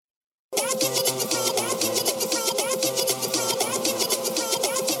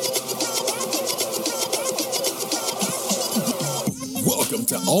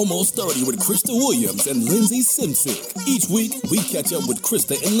Almost 30 with Krista Williams and Lindsay Simsick. Each week, we catch up with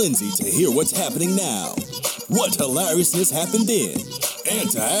Krista and Lindsay to hear what's happening now. What hilariousness happened then? And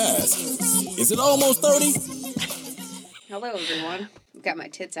to ask, is it almost 30? Hello, everyone. Got my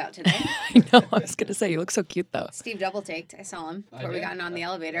tits out today. I know. I was going to say, you look so cute, though. Steve double-taked. I saw him before we got on the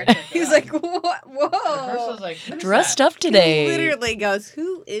elevator. He was like, what? Whoa. At first I was like, who's Dressed that? up today. He literally goes,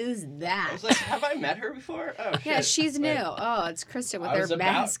 who is that? I was like, have I met her before? Oh, shit. Yeah, she's new. Like, Oh, it's Krista with I her was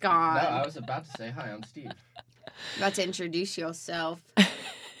mask No, on. I was about to say, hi, I'm Steve. About to introduce yourself.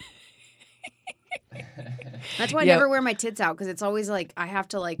 That's why I Yep. never wear my tits out, because it's always like, I have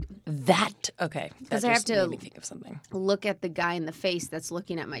to like Okay. Because That I have just to- made me think of something. look at the guy in the face that's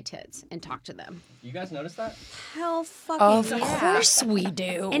looking at my tits and talk to them. You guys notice that? Hell fucking Of yeah. course we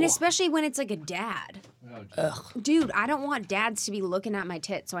do. And especially when it's like a dad. Oh, geez. Ugh. Dude, I don't want dads to be looking at my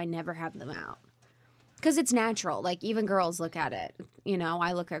tits, so I never have them out. Because it's natural. Like, even girls look at it. You know,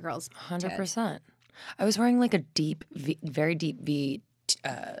 I look at girls' 100%. I was wearing like a very deep V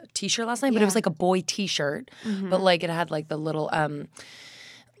t-shirt last night, but it was like a boy t-shirt, but like it had like the little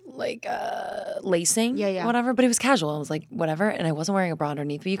lacing, whatever. But it was casual. I was like, whatever, and I wasn't wearing a bra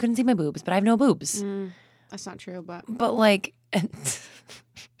underneath, but you couldn't see my boobs. But I have no boobs. That's not true, but... But like, and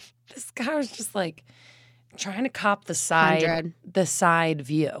this guy was just like trying to cop the side 100.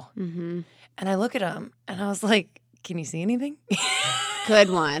 view, and I look at him and I was like, "Can you see anything?" Good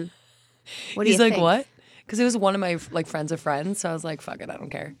one. What do He's you like, think? "What?" Because it was one of my like friends of friends, so I was like, "Fuck it, I don't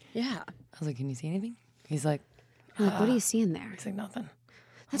care." Yeah. I was like, "Can you see anything?" He's like, I'm like, what do you see in there? "He's like nothing."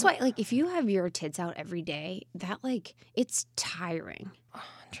 That's why, like, if you have your tits out every day, that, like, it's tiring. 100%.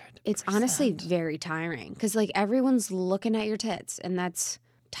 It's honestly very tiring. Because, like, everyone's looking at your tits, and that's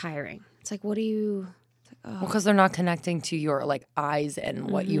tiring. It's like, what do you... It's like, oh. Well, because they're not connecting to your like eyes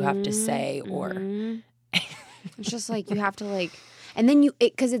and what you have to say, or It's just like, you have to, like... And then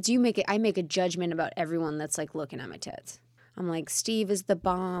because it's you make it, I make a judgment about everyone that's, like, looking at my tits. I'm like, Steve is the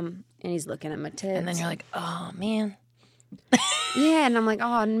bomb, and he's looking at my tits. and then you're like, "Oh man." Yeah, and I'm like,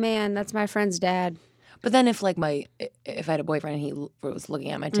 oh, man, that's my friend's dad. But then if I had a boyfriend and he was looking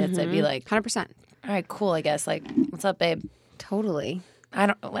at my tits, I'd be like, 100%. "All right, cool, I guess. Like, what's up, babe?" Totally. I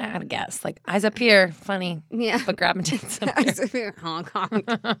don't guess. Like, eyes up here, funny. Yeah. But grab my tits. Honk, honk.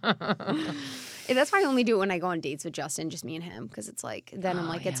 Yeah, that's why I only do it when I go on dates with Justin, just me and him, because it's like, then I'm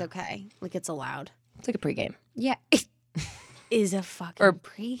like, it's okay. Like, it's allowed. It's like a pregame. Yeah. It is a fucking Or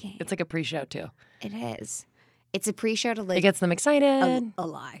pregame. It's like a pre-show too. It is. It's a pre-show to like It gets them excited. a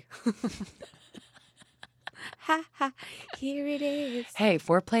lie. Ha ha. Here it is. Hey,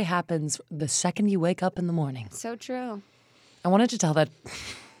 foreplay happens the second you wake up in the morning. So true. I wanted to tell that.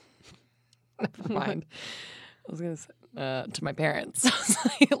 Never mind. I was gonna say to my parents.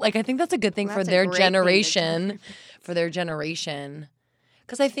 Like, I think that's a good thing Well, for that's a their great thing to generation. For their generation,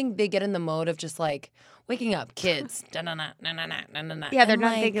 because I think they get in the mode of just like waking up, kids. Yeah, they're and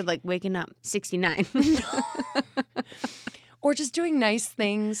not like, thinking like waking up 69 or just doing nice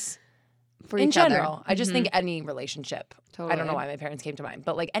things. for In each other. general, I just think any relationship. I don't know Totally. why my parents came to mind,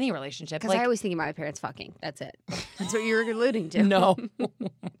 but like any relationship. Because Like, I always think about my parents fucking. That's it. That's what you were alluding to. no.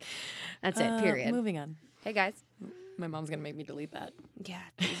 That's it, period. Moving on. Hey, guys. My mom's gonna make me delete that. Yeah,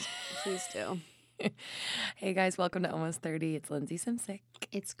 please do. Hey guys, welcome to Almost 30. It's Lindsay Simsick.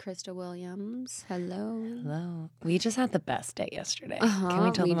 It's Krista Williams. Hello. Hello. We just had the best day yesterday. Can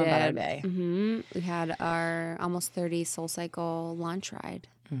we tell them about our day? We had our Almost 30 Soul Cycle launch ride,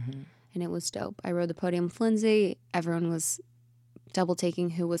 and it was dope. I rode the podium with Lindsay. Everyone was double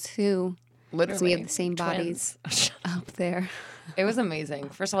taking who was who. Literally. So we have the same twins. bodies up there. It was amazing.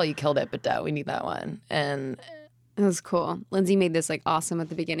 First of all, you killed it, but we need that one. And It was cool. Lindsay made this like awesome at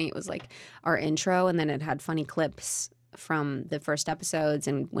the beginning. It was like our intro, and then it had funny clips from the first episodes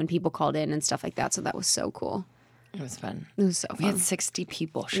and when people called in and stuff like that. So that was so cool. it was fun. It was so We had fun. 60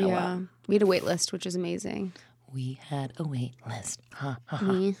 people show up. We had a wait list, which is amazing. We had a wait list. Ha, ha, ha.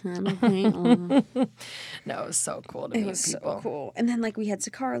 We had a wait list. No, it was so cool to meet people. So cool. And then like we had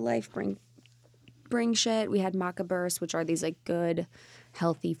Sakara Life bring shit. We had Maca Burst, which are these like good,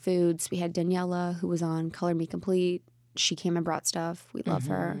 healthy foods. We had Daniela, who was on Color Me Complete. She came and brought stuff. We love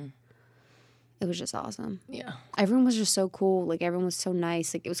her. It was just awesome. Yeah. Everyone was just so cool. Like everyone was so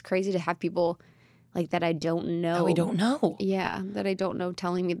nice. Like it was crazy to have people like that I don't know. That we don't know. Yeah, that I don't know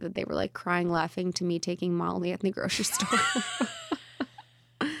telling me that they were like crying, laughing to me taking Molly at the grocery store.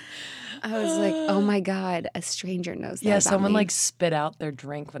 I was like, oh my God, a stranger knows that. Yeah, about someone me. like spit out their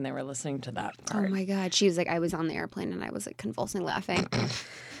drink when they were listening to that Oh part. my God. She was like, I was on the airplane and I was like convulsing laughing. I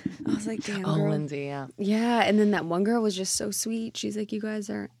was like, damn, Oh, girl. Lindsay, yeah. Yeah, and then that one girl was just so sweet. She's like, you guys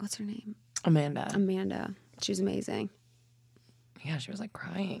are, what's her name? Amanda. Amanda. She was amazing. Yeah, she was like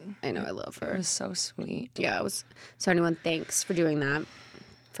crying. I know, I love It her. was so sweet. Yeah, it was. So anyone, thanks for doing that,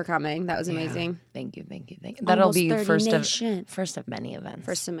 for coming. That was amazing. Thank you. That'll Almost be 30 first of many events.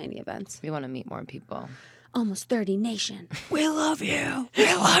 For so many events. We want to meet more people. Almost 30 nation. We love you. We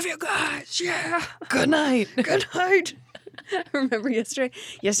love you guys. Yeah. Good night. Good night. I remember yesterday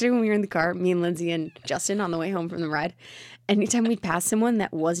when we were in the car, me and Lindsay and Justin on the way home from the ride, anytime we'd pass someone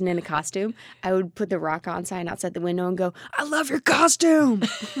that wasn't in a costume, I would put the Rock On sign outside the window and go, I love your costume.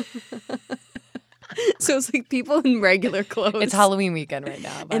 So it's like people in regular clothes. It's Halloween weekend right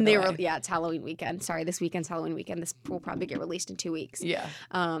now. And they were, it's Halloween weekend. Sorry, this weekend's Halloween weekend. This will probably get released in 2 weeks. Yeah.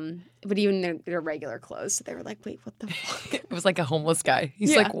 But even their regular clothes, so they were like, wait, what the fuck? It was like a homeless guy.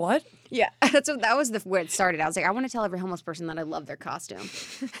 He's Yeah. like, what? Yeah, that was where it started. I was like, I want to tell every homeless person that I love their costume.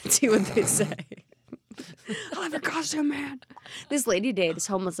 See what they say. I love your costume, man. This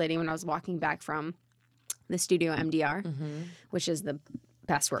homeless lady, when I was walking back from the studio MDR, which is the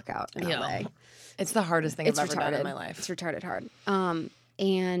best workout in LA. It's the hardest thing I've ever done in my life. It's retarded hard.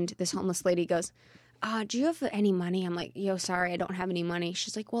 And this homeless lady goes, do you have any money? I'm like, yo, sorry, I don't have any money.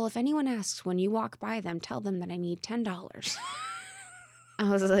 She's like, well, if anyone asks when you walk by them, tell them that I need $10. I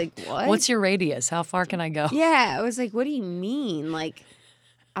was like, what? What's your radius? How far can I go? Yeah, I was like, what do you mean? Like,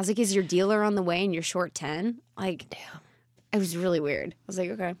 I was like, is your dealer on the way and you're short 10? Like, damn. It was really weird. I was like,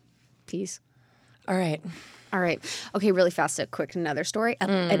 okay, peace. All right. Okay, really fast, another story.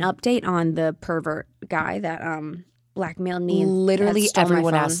 An update on the pervert guy that blackmailed me. And Literally stole my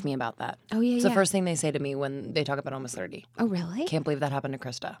everyone phone. asks me about that. Oh, yeah, It's yeah. the first thing they say to me when they talk about Almost 30. Oh, really? Can't believe that happened to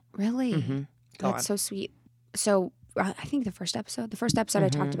Krista. Really? Go That's on. so sweet. So I think the first episode I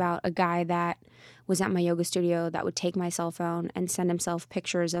talked about a guy that was at my yoga studio that would take my cell phone and send himself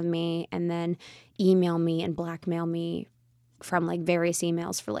pictures of me and then email me and blackmail me from like various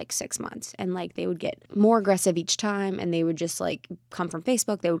emails for like 6 months. And like they would get more aggressive each time and they would just like come from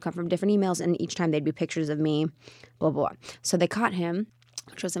Facebook. They would come from different emails and each time they'd be pictures of me, blah, blah, blah. So they caught him,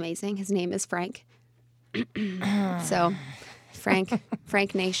 which was amazing. His name is Frank. So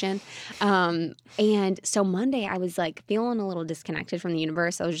Frank Nation. And so Monday I was like feeling a little disconnected from the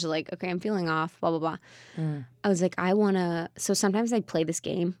universe. I was just like, okay, I'm feeling off, blah, blah, blah. I was like, so sometimes I play this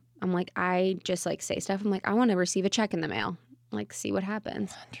game. I'm like, I just like say stuff. I'm like, I want to receive a check in the mail. Like, see what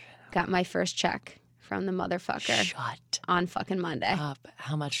happens. Got my first check from the motherfucker Shut on fucking Monday. up.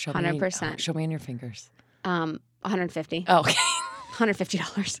 How much? Show 100%. Show me on your fingers. 150. Oh, okay.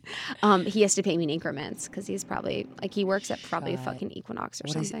 $150. He has to pay me in increments because he's probably like he works at probably a fucking Equinox or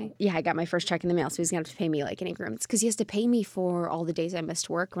something. Yeah, I got my first check in the mail, so he's gonna have to pay me like in increments because he has to pay me for all the days I missed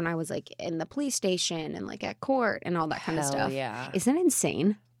work when I was like in the police station and like at court and all that kind of Hell stuff. yeah. Isn't that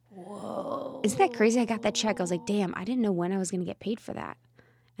insane? Whoa. Isn't that crazy? I got that check. I was like, damn, I didn't know when I was gonna get paid for that,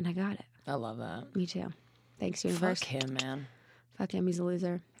 and I got it. I love that. Me too. Thanks, universe. Fuck him, man. Fuck him. He's a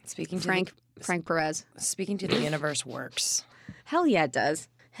loser. Speaking to Frank Perez. Speaking to the universe works. Hell yeah, it does.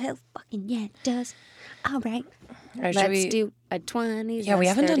 Hell fucking yeah, it does. All right. All right, Let's do a 20s. Yeah, we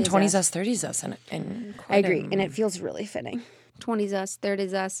haven't done 30s 20s us, 30s us in quite I agree, a- and it feels really fitting. 20s us,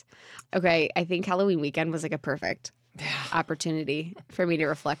 30s us. Okay, I think Halloween weekend was like a perfect opportunity for me to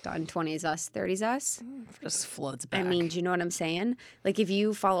reflect on 20s us, 30s us. just floats back. I mean, do you know what I'm saying? Like, if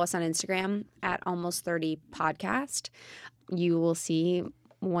you follow us on Instagram at Almost 30 Podcast, you will see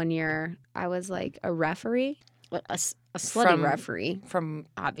 1 year I was like a referee, a slutty referee, from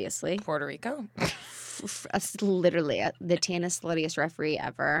obviously. Puerto Rico. Literally the tannest, sluttiest referee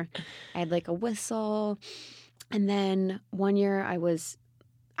ever. I had like a whistle. And then 1 year I was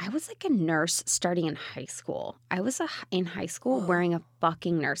like a nurse starting in high school. I was in high school wearing a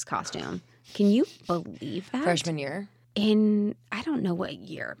fucking nurse costume. Can you believe that? Freshman year. In, I don't know what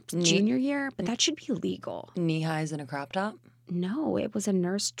year, junior year, but that should be legal. Knee highs and a crop top. No, it was a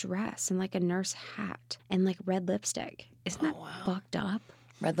nurse dress and like a nurse hat and like red lipstick. Isn't that fucked up?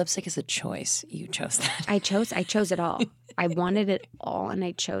 Red lipstick is a choice. You chose that. I chose it all. I wanted it all and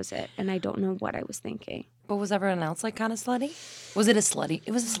I chose it. And I don't know what I was thinking. But was everyone else like kind of slutty? Was it a slutty?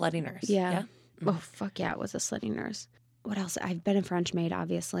 It was a slutty nurse. Yeah. Oh, fuck yeah, it was a slutty nurse. What else? I've been a French maid,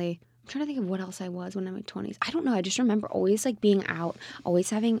 obviously. I'm trying to think of what else I was when I'm in my 20s. I don't know. I just remember always like being out,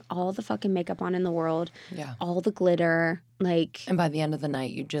 always having all the fucking makeup on in the world. Yeah. All the glitter. Like And by the end of the night,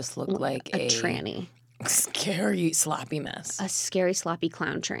 you just look like a tranny. Scary, sloppy mess. A scary, sloppy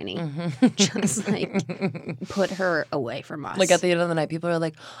clown tranny. Mm-hmm. Just like put her away from us. Like at the end of the night, people are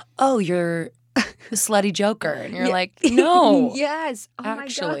like, "Oh, you're a slutty Joker," and you're like, "No, Yes. Oh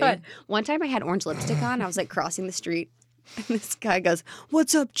actually." my God. One time I had orange lipstick on. I was like crossing the street. And this guy goes,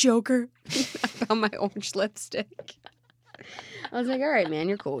 "What's up, Joker?" I found my orange lipstick. I was like, all right, man,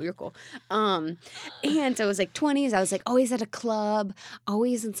 you're cool. You're cool. And so it was like 20s. I was like always at a club,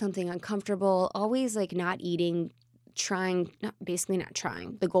 always in something uncomfortable, always like not eating, basically not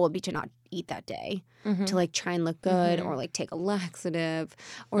trying. The goal would be to not eat that day, to like try and look good or like take a laxative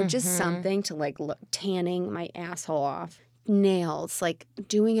or just something to like look, tanning my asshole off, nails, like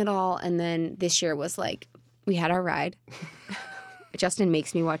doing it all. And then this year was like, we had our ride. Justin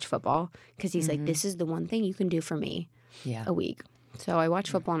makes me watch football because he's like, this is the one thing you can do for me a week. So I watch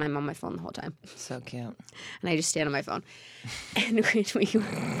football and I'm on my phone the whole time. So cute. And I just stand on my phone. And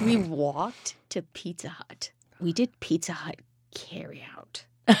we walked to Pizza Hut. We did Pizza Hut carry out.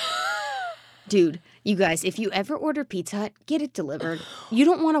 Dude, you guys, if you ever order Pizza Hut, get it delivered. You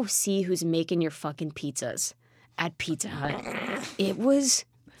don't want to see who's making your fucking pizzas at Pizza Hut. It was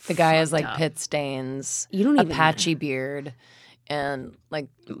The guy has like up. pit stains, You don't a even patchy beard, and like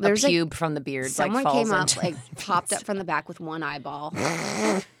There's, a like, pube from the beard. Someone like, falls came up, into like the popped up from the back with one eyeball.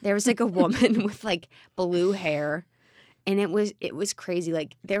 There was like a woman with like blue hair, and it was crazy.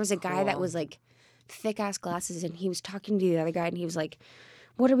 Like there was a guy that was like thick ass glasses, and he was talking to the other guy, and he was like,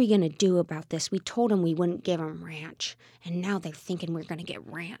 "What are we gonna do about this? We told him we wouldn't give him ranch, and now they're thinking we're gonna get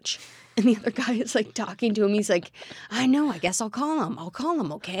ranch." And the other guy is like talking to him. He's like, "I know. I guess I'll call him. I'll call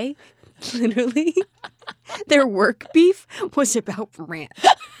him. Okay." Literally, their work beef was about ranch.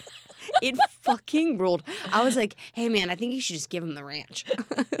 It fucking ruled. I was like, "Hey man, I think you should just give him the ranch."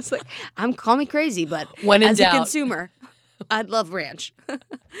 It's like, call me crazy, but When in as doubt. a consumer, I'd love ranch.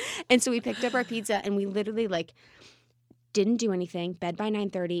 And so we picked up our pizza and we literally like didn't do anything. Bed by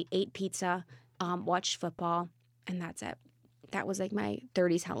 9:30, ate pizza, watched football, and that's it. That was like my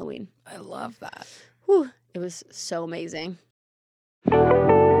 30s Halloween. I love that. Whew, it was so amazing.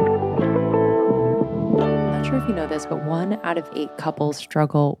 Not sure if you know this, but 1 out of 8 couples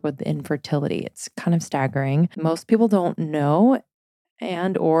struggle with infertility. It's kind of staggering. Most people don't know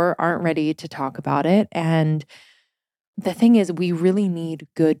and or aren't ready to talk about it. And the thing is, we really need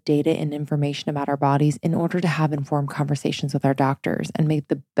good data and information about our bodies in order to have informed conversations with our doctors and make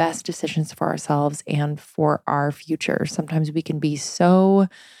the best decisions for ourselves and for our future. Sometimes we can be so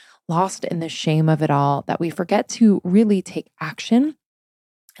lost in the shame of it all that we forget to really take action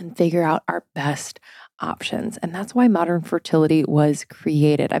and figure out our best options. And that's why Modern Fertility was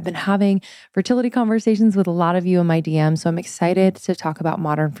created. I've been having fertility conversations with a lot of you in my DM, so I'm excited to talk about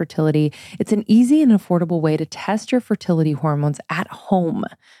Modern Fertility. It's an easy and affordable way to test your fertility hormones at home,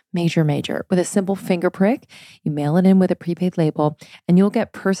 major, with a simple finger prick. You mail it in with a prepaid label, and you'll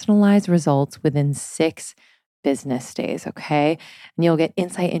get personalized results within 6 business days, okay? And you'll get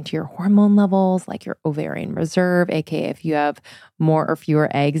insight into your hormone levels, like your ovarian reserve, aka if you have more or fewer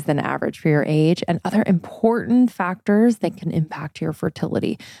eggs than average for your age, and other important factors that can impact your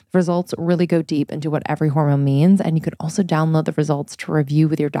fertility. The results really go deep into what every hormone means, and you can also download the results to review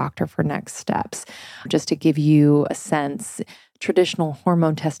with your doctor for next steps. Just to give you a sense, traditional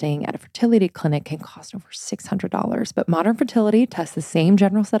hormone testing at a fertility clinic can cost over $600, but Modern Fertility tests the same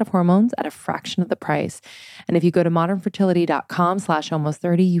general set of hormones at a fraction of the price. And if you go to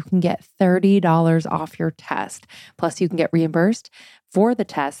modernfertility.com/almost30, you can get $30 off your test. Plus, you can get reimbursed for the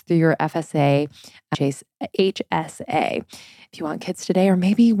test through your FSA, HSA. If you want kids today or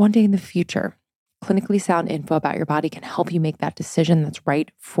maybe one day in the future, clinically sound info about your body can help you make that decision that's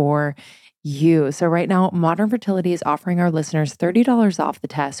right for you. So right now, Modern Fertility is offering our listeners $30 off the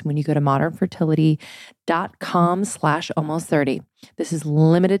test when you go to modernfertility.com/almost30. This is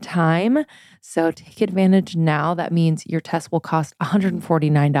limited time, so take advantage now. That means your test will cost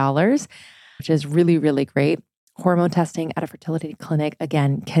 $149, which is really, really great. Hormone testing at a fertility clinic,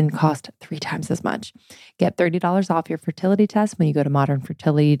 again, can cost 3 times as much. Get $30 off your fertility test when you go to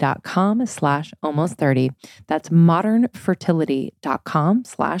modernfertility.com/almost30. That's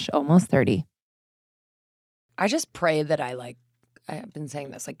modernfertility.com/almost30. I just pray that I've been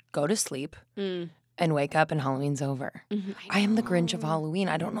saying this, like go to sleep and wake up and Halloween's over. I am the Grinch of Halloween.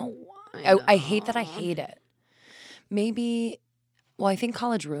 I don't know why. I hate that I hate it. Maybe... Well, I think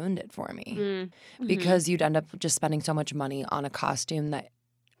college ruined it for me because you'd end up just spending so much money on a costume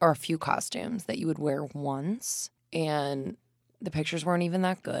or a few costumes that you would wear once, and the pictures weren't even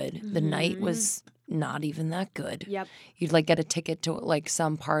that good. The night was not even that good. Yep. You'd like get a ticket to like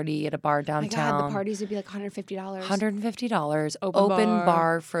some party at a bar downtown. My God, the parties would be like $150. $150. Open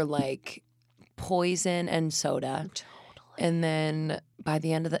bar for like poison and soda. And then by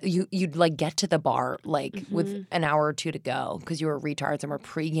the end of you'd like get to the bar like with an hour or two to go because you were retards and were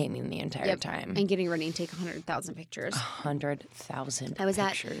pre-gaming the entire time. And getting ready to take 100,000 pictures. 100,000 I was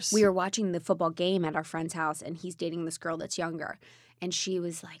pictures. we were watching the football game at our friend's house, and he's dating this girl that's younger. and she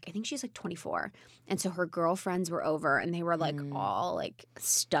was like, I think she's like 24. And so her girlfriends were over and they were like all like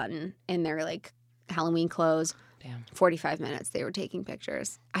stunned in their like Halloween clothes. Damn. 45 minutes they were taking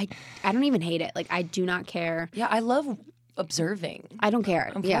pictures. I don't even hate it. Like, I do not care. Yeah, I love observing. I don't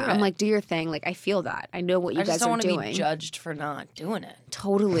care. I'm Yeah, for I'm it. like, do your thing. Like, I feel that. I know what you I just guys don't are want to doing. be judged for not doing it.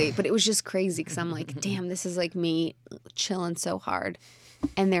 Totally. But it was just crazy because I'm like, damn, this is like me chilling so hard.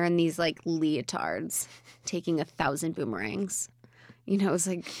 And they're in these like leotards taking 1,000 boomerangs. You know, it was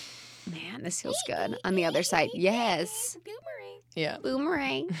like, man, this feels good. On the other side, yes. Yeah.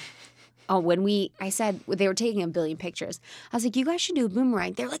 Boomerang. Oh, I said they were taking 1 billion pictures. I was like, you guys should do a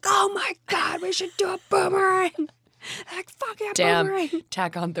boomerang. They're like, oh my God, we should do a boomerang. They're like, fuck yeah, Damn. boomerang.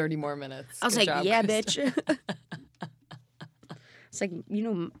 Tack on 30 more minutes. I was Good like, job, yeah, Krista. bitch. It's like, you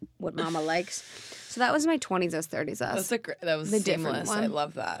know what mama likes. So that was my 20s, us, 30s, us. That was The different seamless. I one.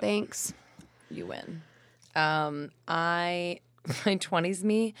 love that. Thanks. You win. My 20s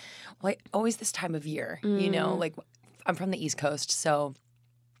me, like always this time of year, you know, like I'm from the East Coast, so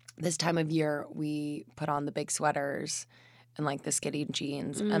this time of year we put on the big sweaters and like the skinny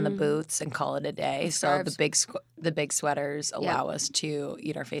jeans and the boots and call it a day. So the big sweaters allow us to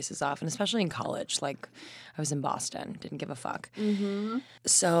eat our faces off, and especially in college, like I was in Boston, didn't give a fuck.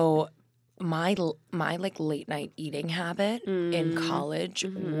 So my like late night eating habit in college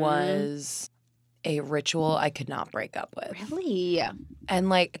was a ritual I could not break up with. Really? And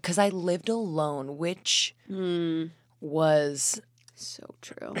like, because I lived alone, which was So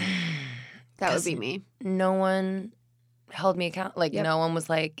true. That would be me. no one held me account. Like, Yep. no one was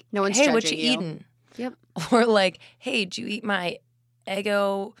like, No one's hey, what you judging you. eating? Yep. Or like, hey, did you eat my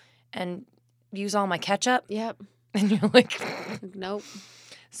Eggo and use all my ketchup? Yep. And you're like, Nope.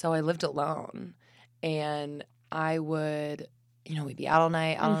 so I lived alone, and I would, you know, we'd be out all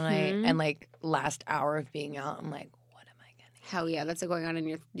night, and like last hour of being out, I'm like, what am I getting? Hell yeah, that's going on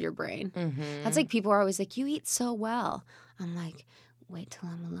in your brain. Mm-hmm. That's like people are always like, you eat so well. I'm like, wait till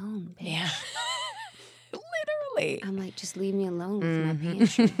I'm alone, bitch. Yeah. Literally. I'm like, just leave me alone with my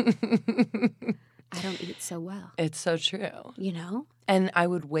pantry. I don't eat so well. It's so true. You know? And I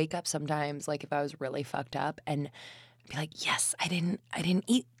would wake up sometimes, like if I was really fucked up, and be like, yes, I didn't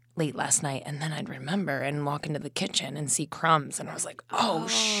eat late last night. And then I'd remember and walk into the kitchen and see crumbs. And I was like, oh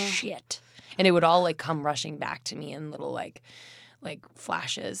shit. And it would all like come rushing back to me in little like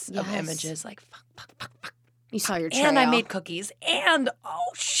flashes of Yes. images, like fuck. You saw your trail. And I made cookies. And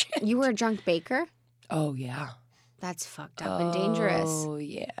oh shit. You were a drunk baker? Oh yeah. That's fucked up and dangerous. Oh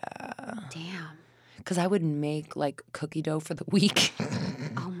yeah. Damn. Because I would make like cookie dough for the week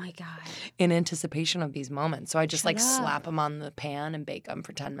Oh my God. in anticipation of these moments. So I just Shut like up. slap them on the pan and bake them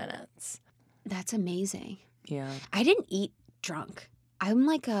for 10 minutes. That's amazing. Yeah. I didn't eat drunk. I'm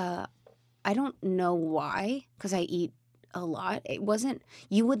like I don't know why, because I eat a lot. It wasn't,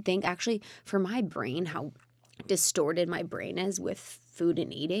 you would think actually for my brain, how distorted my brain is with food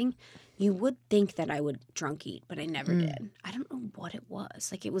and eating, you would think that I would drunk eat, but I never did. I don't know what it was.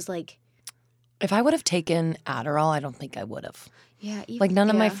 Like, it was like, If I would have taken Adderall, I don't think I would have. yeah. Even, Like none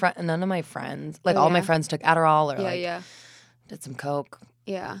of my friends, like all my yeah. friends took Adderall or Yeah, did some Coke,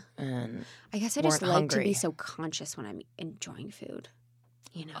 yeah. and I guess I just weren't like to be hungry. so conscious when I'm enjoying food,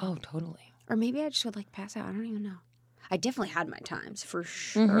 you know? oh, totally. Or maybe I just would like pass out. I don't even know. I definitely had my times for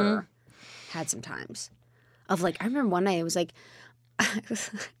sure. Mm-hmm. Had some times of like, I remember one night it was like,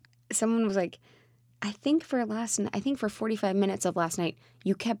 someone was like, I think for 45 minutes of last night,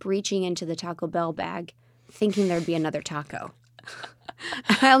 you kept reaching into the Taco Bell bag thinking there'd be another taco.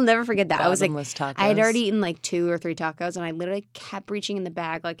 I'll never forget that. I was like, Bottomless tacos. I had already eaten like 2 or 3 tacos, and I literally kept reaching in the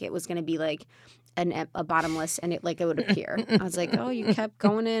bag like it was going to be like a bottomless, and it would appear. I was like, oh, you kept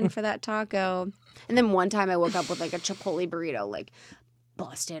going in for that taco. And then one time I woke up with like a Chipotle burrito, like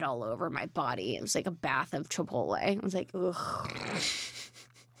busted all over my body. It was like a bath of Chipotle. I was like, ugh.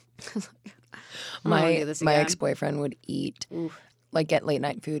 I don't wanna do this My again. ex-boyfriend would eat, like get late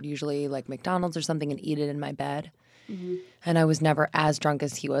night food, usually like McDonald's or something, and eat it in my bed. Mm-hmm. And I was never as drunk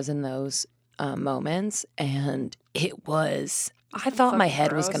as he was in those moments. And it was, I thought my fucking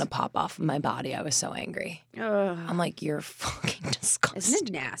head was gross. going to pop off of my body. I was so angry. Ugh. I'm like, you're fucking disgusting. Isn't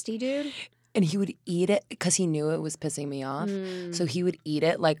it nasty, dude? And he would eat it because he knew it was pissing me off. Mm. So he would eat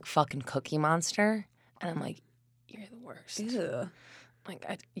it like fucking Cookie Monster. And I'm like, you're the worst. Ew. Like,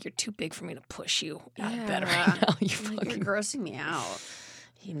 you're too big for me to push you out of bed right Yeah. now. You Like, fucking. you're grossing me out.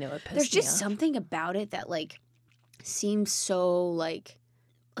 He knew it pissed There's me just off. something about it that like seems so like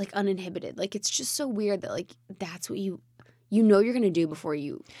uninhibited. Like it's just so weird that like that's what you know you're gonna do before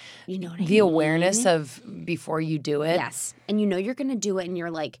you know what I mean? The awareness of before you do it. Yes. And you know you're gonna do it and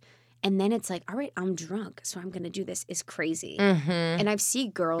you're like And then it's like, all right, I'm drunk, so I'm going to do this, is crazy. Mm-hmm. And I've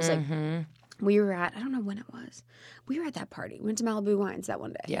seen girls like, we were at, I don't know when it was. We were at that party. We went to Malibu Wines that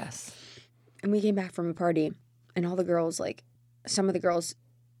one day. Yes. And we came back from a party, and all the girls, like, some of the girls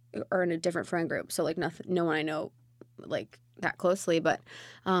are in a different friend group. So, like, no one I know, like, that closely. But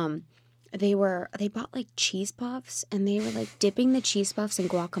they bought, like, cheese puffs, and they were, like, dipping the cheese puffs in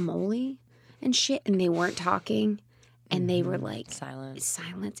guacamole and shit, and they weren't talking. And they were, like,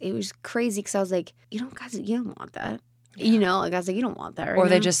 Silence. It was crazy, because I was like, guys, you don't want that. You know, like, I was like, you don't want that right Or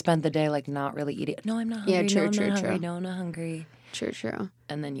they now. just spent the day, like, not really eating. No, I'm not hungry. Yeah, true, no, I'm true, not true. hungry. No, I'm not hungry. True.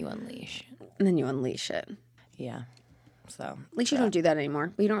 And then you unleash. And then you unleash it. Yeah. So. At least you don't do that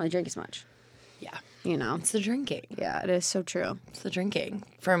anymore. But you don't really drink as much. Yeah. You know? It's the drinking. Yeah, it is so true. It's the drinking.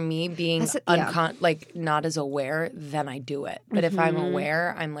 For me, being That's it, yeah. like, not as aware, then I do it. But if I'm Mm-hmm.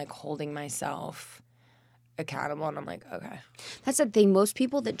 aware, I'm, like, holding myself accountable, and I'm like, okay. That's the thing. Most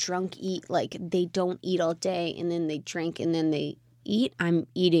people that drunk eat, like, they don't eat all day, and then they drink, and then they eat. I'm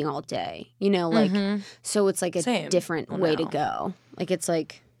eating all day. You know, like, so it's like a Same. different Well, way to no. go. Like, it's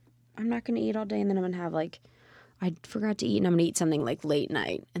like, I'm not going to eat all day, and then I'm going to have, like, I forgot to eat, and I'm going to eat something, like, late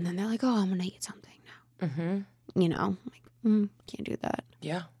night. And then they're like, oh, I'm going to eat something now. Mm-hmm. You know? Like, can't do that.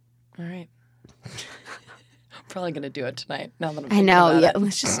 Yeah. All right. Probably going to do it tonight, now that I'm I thinking know, about yeah. it.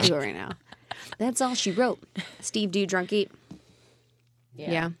 Let's just do it right now. That's all she wrote. Steve, do you drunk eat?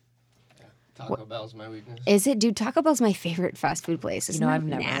 Yeah. Taco Bell's my weakness. Is it? Dude, Taco Bell's my favorite fast food place. Isn't I've that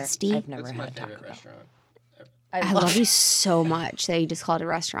never nasty? I've never It's my had Taco favorite Bell. restaurant. I love you so much that you just called it a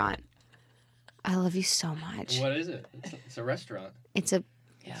restaurant. I love you so much. What is it? It's a restaurant. It's a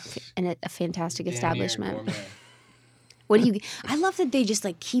Yes. a fantastic Damn near establishment. gourmet. What do you? I love that they just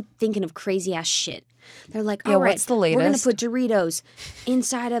like keep thinking of crazy ass shit. They're like, Yeah, all right, what's the we're gonna latest? put Doritos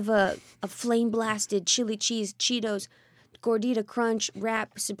inside of a flame blasted chili cheese Cheetos Gordita Crunch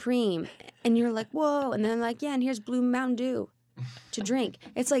Wrap Supreme, and you're like, whoa, and then like, yeah, and here's Blue Mountain Dew to drink.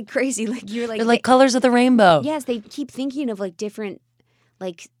 It's like crazy. Like you're like, They're like colors of the rainbow. yes, they keep thinking of like different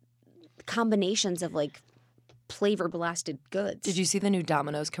like combinations of like flavor blasted goods. Did you see the new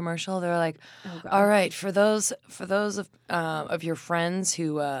Domino's commercial? They're like, Oh, God. all right, for those of your friends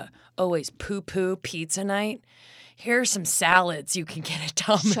who always poo pizza night, here are some salads you can get at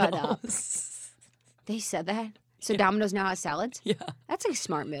Domino's. Shut up. They said that? So Domino's now has salads? Yeah. That's a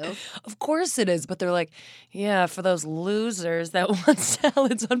smart move. Of course it is, but they're like, yeah, for those losers that want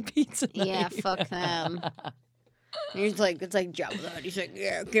salads on pizza night. Yeah, fuck them. He's like, it's like Jabba the Hutt. He's like,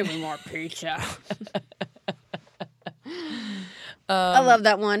 yeah, give me more pizza. I love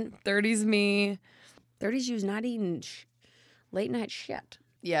that one. 30s me. 30s you's not eating late night shit.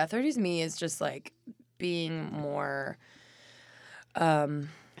 Yeah, 30s me is just like being more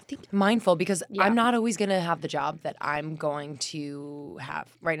think mindful because Yeah. I'm not always going to have the job that I'm going to have.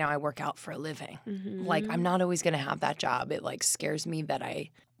 Right now I work out for a living. Mm-hmm. Like I'm not always going to have that job. It like scares me that I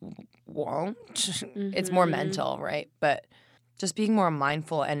won't. It's more mental, right? But just being more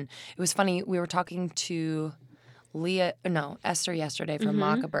mindful. And it was funny, we were talking to Esther yesterday from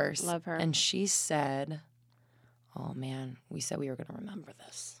Macaburst. Love her. And she said, oh man, we said we were going to remember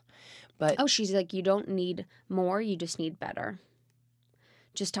this. But Oh, she's like, you don't need more, you just need better.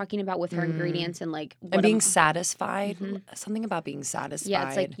 Just talking about with her ingredients and like what and being am- satisfied, something about being satisfied. Yeah,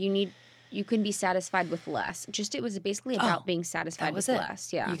 it's like you can be satisfied with less. Just it was basically about being satisfied that was with it.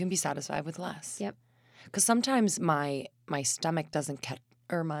 less. Yeah. You can be satisfied with less. Yep. Because sometimes my stomach doesn't catch,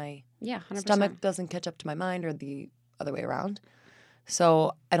 or my Yeah, 100%. stomach doesn't catch up to my mind, or the other way around.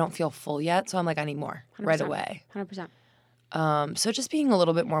 So I don't feel full yet. So I'm like, I need more right 100%. away. 100%. So just being a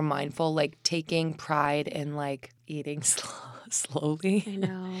little bit more mindful, like taking pride in like eating slowly. I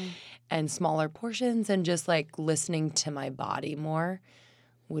know. And smaller portions, and just like listening to my body more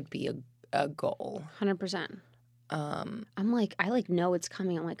would be a goal. 100%. I'm like, I like know it's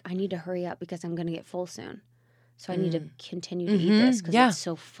coming. I'm like, I need to hurry up because I'm going to get full soon. So I need to continue to eat this because Yeah. it's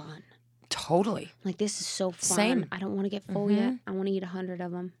so fun. Totally. Like, this is so fun. Same. I don't want to get full yet. I want to eat 100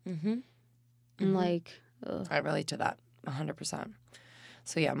 of them. Mm-hmm. I'm like, ugh. I relate to that 100%.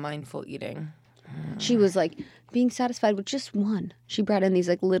 So yeah, mindful eating. She was like being satisfied with just one. She brought in these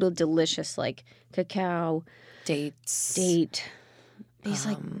like little delicious like cacao Dates. date, these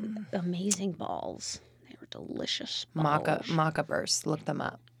like amazing balls. They were delicious. Balls. Maca bursts. Look them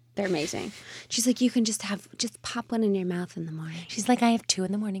up. They're amazing. She's like, you can just pop one in your mouth in the morning. She's like, I have 2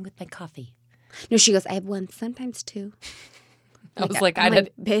 in the morning with my coffee. No, she goes, I have one, sometimes 2. I was like, I'm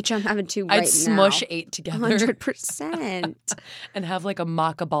I'd bitch, I'm having 2 right now. I'd smush 8 together 100%. and have like a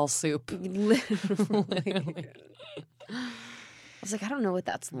maca ball soup. Literally. I was like, I don't know what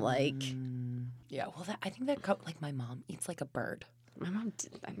that's like. Yeah, well, I think like my mom eats like a bird. My mom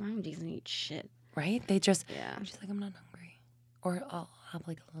doesn't eat shit. right? They just, Yeah. she's like, I'm not hungry. Or I'll have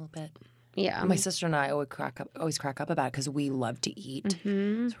like a little bit. Yeah. My sister and I always crack up about it because we love to eat.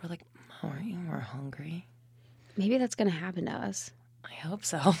 Mm-hmm. So we're like, aren't you more hungry? Maybe that's gonna happen to us. I hope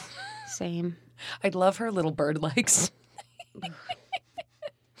so. Same. I'd love her little bird legs.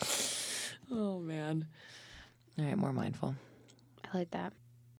 Oh, man. All right, more mindful. I like that.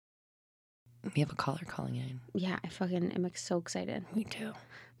 We have a caller calling in. Yeah, I fucking am so excited. Me too.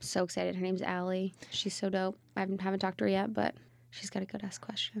 I'm so excited. Her name's Allie. She's so dope. I haven't talked to her yet, but she's got a good ass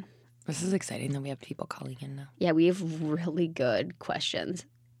question. This is exciting that we have people calling in now. Yeah, we have really good questions.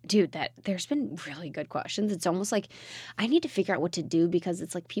 Dude, there's been really good questions. It's almost like I need to figure out what to do because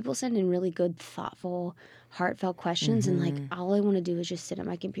it's like people send in really good, thoughtful, heartfelt questions. And like all I want to do is just sit at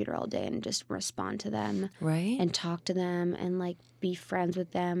my computer all day and just respond to them. Right? And talk to them and like be friends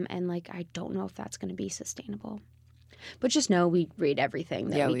with them. And like I don't know if that's going to be sustainable. But just know we read everything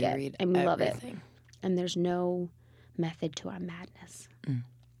that we get. read and we love it. everything. And there's no method to our madness.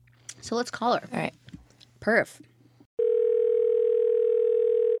 So let's call her. All right. Perf.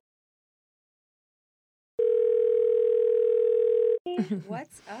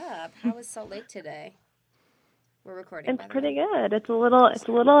 What's up? How was Salt Lake today? We're recording. It's pretty good. It's a little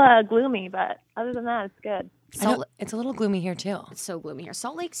gloomy, but other than that, it's good. It's a little gloomy here, too. It's so gloomy here.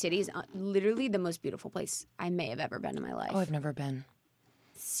 Salt Lake City is literally the most beautiful place I may have ever been in my life. Oh, I've never been.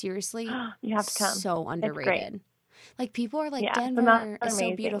 Seriously, You have to come. so underrated. great. Like people are like Yeah, the Denver mountains are is so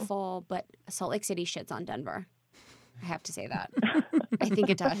amazing. beautiful, but Salt Lake City shits on Denver. I have to say that. I think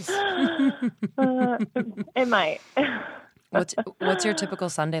it does. It might. What's your typical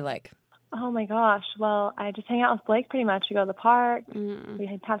Sunday like? Oh my gosh. Well, I just hang out with Blake pretty much. We go to the park. Mm.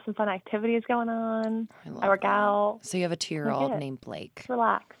 We have some fun activities going on. love I work that. out. So you have a 2-year-old it. named Blake. Just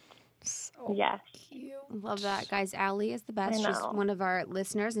relax. So Yes. cute. Love that. Guys, Allie is the best. I She's know. one of our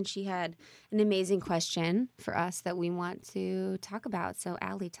listeners, and she had an amazing question for us that we want to talk about. So,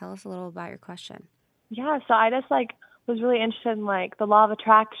 Allie, tell us a little about your question. Yeah. So I just was really interested in the law of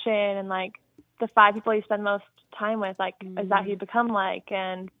attraction and the 5 people you spend most time with. Is that who you become like?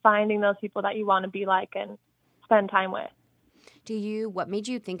 And finding those people that you want to be like and spend time with. What made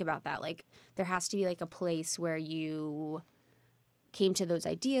you think about that? Like, there has to be a place where you came to those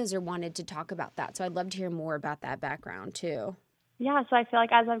ideas or wanted to talk about that. So I'd love to hear more about that background too. Yeah, so I feel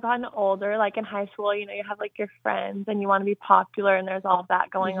like as I've gotten older, in high school, you have your friends and you want to be popular and there's all of that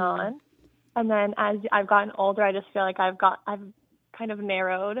going on. And then as I've gotten older, I just feel like I've kind of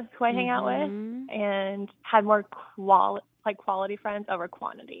narrowed who I hang out with and had more quality friends over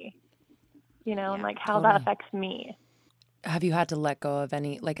quantity. And how that affects me. Have you had to let go of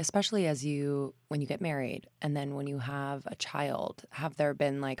any, especially when you get married and then when you have a child, have there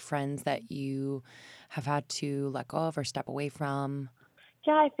been friends that you have had to let go of or step away from?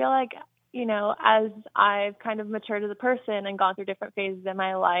 Yeah, I feel like, as I've kind of matured as a person and gone through different phases in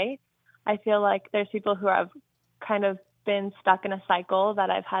my life, I feel like there's people who have kind of been stuck in a cycle that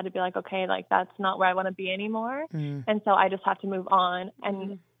I've had to be okay, that's not where I want to be anymore. And so I just have to move on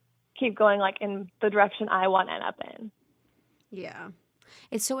and keep going in the direction I want to end up in. Yeah.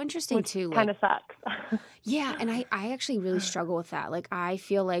 It's so interesting too. Kind of sucks. Yeah. And I actually really struggle with that. I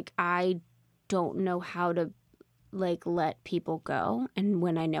feel like I don't know how to let people go. And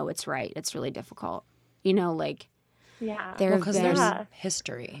when I know it's right, it's really difficult. Yeah. Because there's Yeah.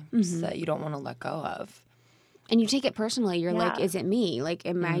 history that you don't want to let go of. And you take it personally. You're Yeah. is it me?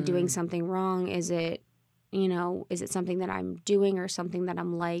 Am I doing something wrong? Is it, is it something that I'm doing or something that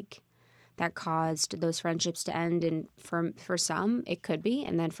I'm that caused those friendships to end? And for some, it could be.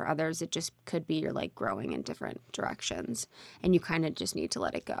 And then for others, it just could be you're growing in different directions. And you kind of just need to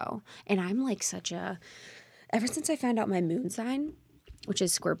let it go. And I'm ever since I found out my moon sign, which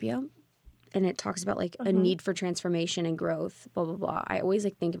is Scorpio, and it talks about a need for transformation and growth, blah, blah, blah. I always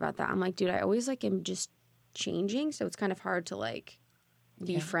think about that. I'm dude, I always am just changing. So it's kind of hard to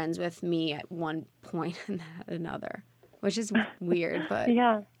be friends with me at one point and at another. Which is weird, but,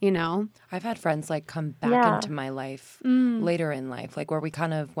 I've had friends, come back into my life later in life, where we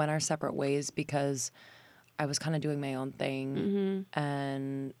kind of went our separate ways because I was kind of doing my own thing.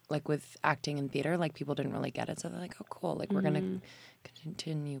 And, with acting and theater, people didn't really get it. So they're oh, cool. We're going to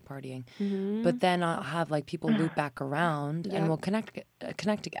continue partying. But then I'll have, people loop back around and we'll connect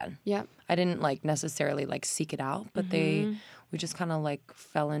again. Yep. I didn't, necessarily, seek it out, but we just kind of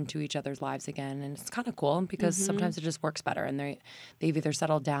fell into each other's lives again. And it's kind of cool because sometimes it just works better. And they've either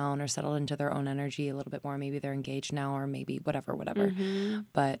settled down or settled into their own energy a little bit more. Maybe they're engaged now or maybe whatever.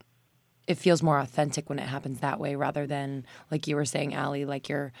 But it feels more authentic when it happens that way rather than, like you were saying, Allie,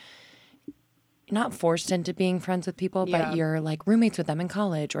 you're not forced into being friends with people, Yeah. but you're like roommates with them in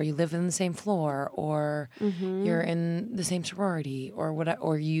college, or you live in the same floor, or you're in the same sorority, or what,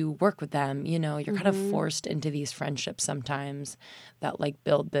 or you work with them. You know, you're kind of forced into these friendships sometimes that like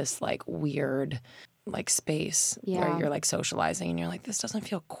build this like weird like space where Yeah. you're like socializing, and you're like, this doesn't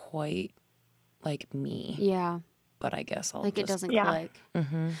feel quite like me. Yeah. But I guess I'll Like it just doesn't Yeah. click.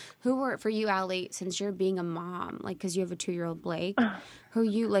 Who were for you, Allie? Since you're being a mom, like because you have a 2-year-old Blake, who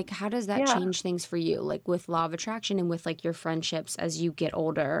you like? How does that Yeah. change things for you, like with law of attraction and with like your friendships as you get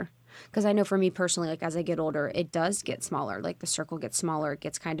older? Because I know for me personally, like as I get older, it does get smaller. Like the circle gets smaller. It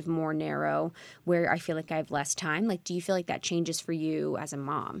gets kind of more narrow, where I feel like I have less time. Like, do you feel like that changes for you as a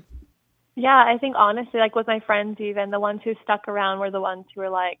mom? Yeah, I think honestly, like with my friends, even the ones who stuck around were the ones who were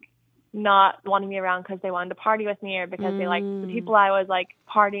like not wanting me around because they wanted to party with me or because they liked the people I was like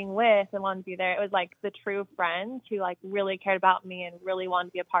partying with and wanted to be there. It was like the true friends who like really cared about me and really wanted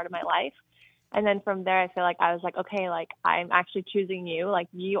to be a part of my life. And then from there, I feel like I was like, okay, like I'm actually choosing you. Like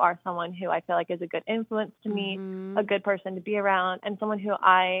you are someone who I feel like is a good influence to me, a good person to be around, and someone who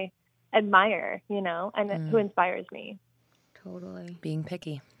I admire, you know, and who inspires me. Totally. being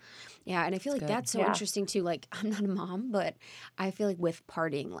picky. Yeah, and I feel like good. that's so Yeah. interesting too. Like, I'm not a mom, but I feel like with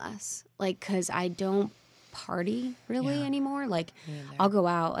partying less, like, because I don't party really Yeah. anymore. Like, Me either. I'll go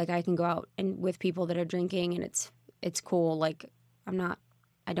out, like, I can go out and with people that are drinking, and it's cool. Like,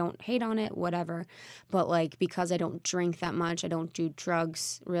 I don't hate on it, whatever. But like, because I don't drink that much, I don't do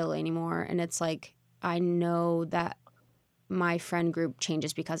drugs really anymore, and it's like I know that my friend group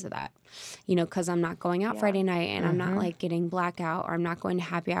changes because of that, you know, because I'm not going out Yeah. Friday night and I'm not like getting blackout, or I'm not going to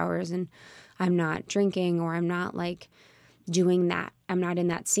happy hours and I'm not drinking, or I'm not like doing that. I'm not in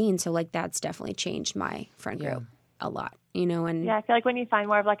that scene. So like that's definitely changed my friend group a lot, you know, and Yeah, I feel like when you find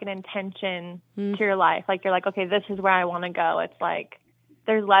more of like an intention to your life, like you're like, okay, this is where I want to go. It's like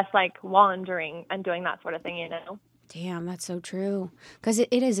there's less like wandering and doing that sort of thing, you know? damn, that's so true. Because it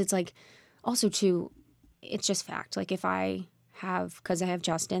is. It's like also too, it's just fact. Like if I have, because I have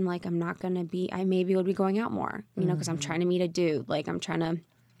Justin, like I'm not going to be, I maybe would be going out more, you know, because I'm trying to meet a dude. Like I'm trying to,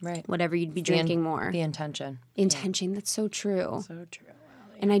 Right. whatever, you'd be drinking more. The intention. Intention. That's so true. So true.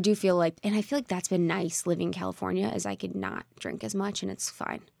 And I do feel like, and I feel like that's been nice living in California, is I could not drink as much and it's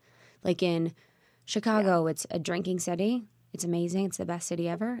fine. Like in Chicago, it's a drinking city. It's amazing. It's the best city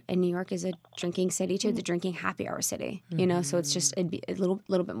ever. And New York is a drinking city too. It's a drinking happy hour city, you know? So it's just, it'd be a little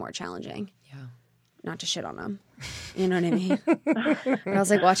bit more challenging. Yeah. Not to shit on them. You know what I mean? And I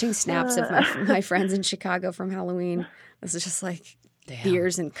was like watching snaps of my friends in Chicago from Halloween. This is just like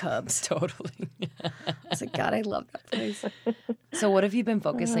beers and Cubs. Totally. I was like, God, I love that place. So what have you been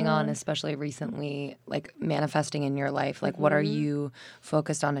focusing on, especially recently, like manifesting in your life? Like what are you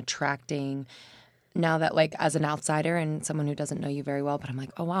focused on attracting now that, like, as an outsider and someone who doesn't know you very well, but I'm like,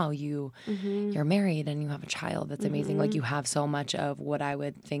 oh wow, you're married and you have a child. That's amazing. Like you have so much of what I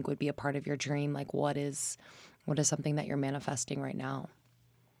would think would be a part of your dream. Like what is something that you're manifesting right now?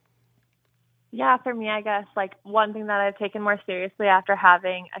 Yeah, for me, I guess like one thing that I've taken more seriously after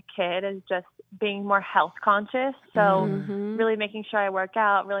having a kid is just being more health conscious. So really making sure I work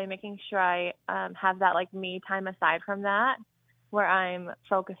out, really making sure I have that like me time aside from that, where I'm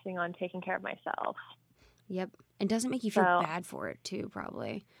focusing on taking care of myself. Yep. And doesn't make you feel So- bad for it too,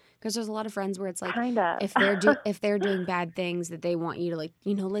 probably. Because there's a lot of friends where it's like, Kind of. if they're doing bad things, that they want you to like,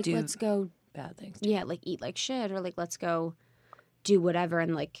 you know, like Do let's go, Bad things. yeah, like eat like shit, or like let's go do whatever,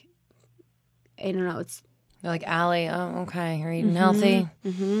 and like, I don't know, it's They're like, Allie, oh, okay, you're eating healthy.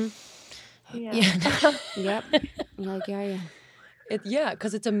 Yeah. yep. You're like, yeah. Yeah,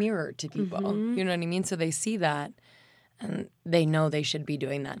 because it's a mirror to people. You know what I mean? So they see that and they know they should be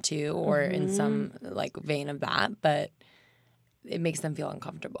doing that too, or in some like vein of that, but it makes them feel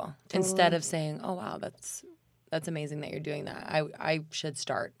uncomfortable. Instead of saying, oh wow, that's amazing that you're doing that. I should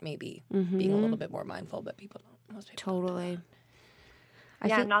start maybe being a little bit more mindful, but people don't. Most people don't. Totally.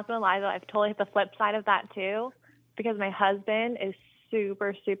 Yeah, I'm not going to lie, though. I've totally hit the flip side of that, too, because my husband is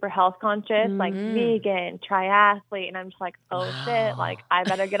super, super health conscious, like vegan, triathlete, and I'm just like, oh, shit, like, I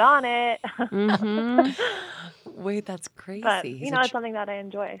better get on it. Wait, that's crazy. But, He's you know, it's something that I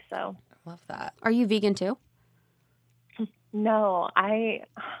enjoy, so. love that. Are you vegan too? No,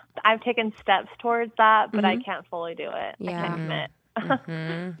 I've taken steps towards that, but I can't fully do it. Yeah. I can't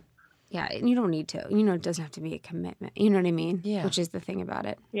commit. Yeah, and you don't need to. You know, it doesn't have to be a commitment. You know what I mean? Yeah. Which is the thing about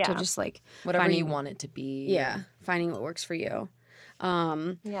it. Yeah. To just like Whatever finding, you want it to be. Yeah, finding what works for you.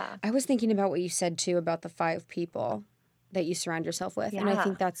 Yeah. I was thinking about what you said too about the 5 people that you surround yourself with, and I Yeah.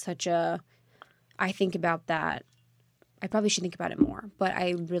 think that's such a. I think about that. I probably should think about it more, but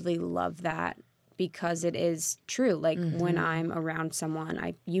I really love that because it is true. Like when I'm around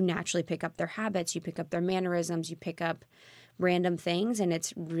someone, you naturally pick up their habits, you pick up their mannerisms, you pick up random things, and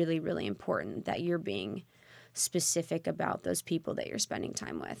it's really, really important that you're being specific about those people that you're spending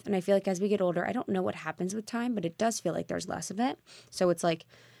time with. And I feel like as we get older, I don't know what happens with time, but it does feel like there's less of it. So it's like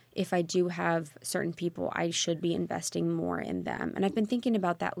if I do have certain people, I should be investing more in them. And I've been thinking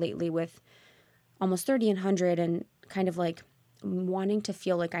about that lately with almost 30 and 100 and kind of like wanting to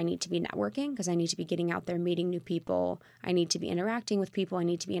feel like I need to be networking because I need to be getting out there, meeting new people. I need to be interacting with people. I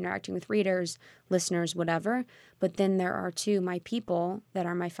need to be interacting with readers, listeners, whatever. But then there are my people that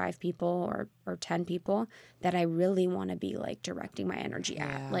are my 5 people or 10 people that I really want to be like directing my energy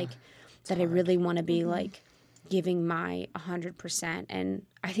at. Like that I really want to be like giving my 100%. And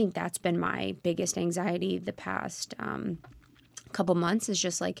I think that's been my biggest anxiety the past couple months is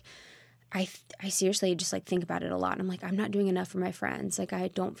just like, I seriously just like think about it a lot. I'm like, I'm not doing enough for my friends. Like, I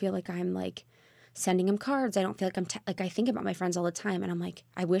don't feel like I'm like sending them cards. I don't feel like I'm like, I think about my friends all the time. And I'm like,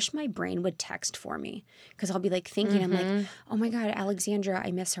 I wish my brain would text for me because I'll be like thinking, I'm like, oh my God, Alexandra,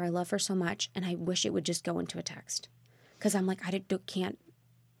 I miss her. I love her so much. And I wish it would just go into a text because I'm like, I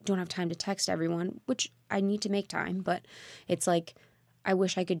don't have time to text everyone, which I need to make time. But it's like, I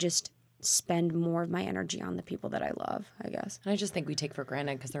wish I could just spend more of my energy on the people that I love, I guess. And I just think we take for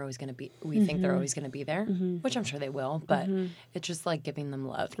granted because they're always going to be, we think they're always going to be there, which I'm sure they will, but it's just like giving them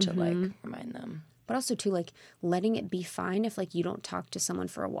love to like remind them. But also too, like letting it be fine if like you don't talk to someone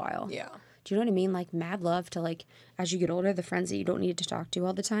for a while. Yeah. Do you know what I mean? Like mad love to like, as you get older, the friends that you don't need to talk to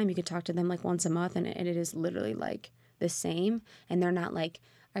all the time, you could talk to them like once a month and it is literally like the same. And they're not like,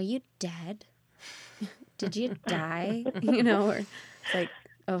 are you dead? Did you die? You know, or it's like,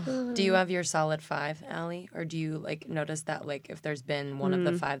 oh. Do you have your solid 5, Allie? Or do you like notice that like if there's been one of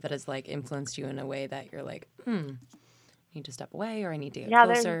the 5 that has like influenced you in a way that you're like, I need to step away or I need to get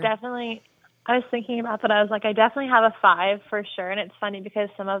closer? There's definitely, I was thinking about that. I was like, I definitely have a 5 for sure. And it's funny because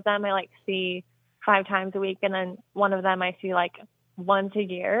some of them I like see 5 times a week. And then one of them I see like once a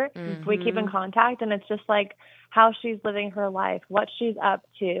year. We keep in contact and it's just like how she's living her life, what she's up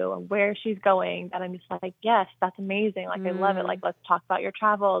to, and where she's going. That I'm just like, yes, that's amazing. Like, I love it. Like, let's talk about your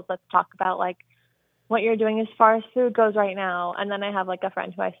travels. Let's talk about like what you're doing as far as food goes right now. And then I have like a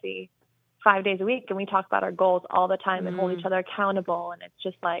friend who I see 5 days a week and we talk about our goals all the time and hold each other accountable. And it's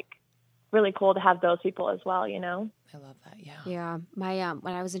just like really cool to have those people as well, you know? I love that. Yeah. Yeah. My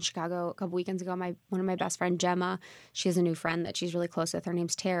when I was in Chicago a couple weekends ago, one of my best friend Gemma, she has a new friend that she's really close with. Her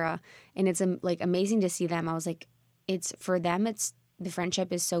name's Tara, and it's like amazing to see them. I was like, it's for them. It's the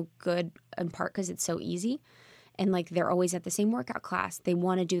friendship is so good in part because it's so easy, and like they're always at the same workout class. They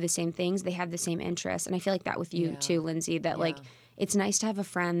want to do the same things. They have the same interests, and I feel like that with you too, Lindsay. That like it's nice to have a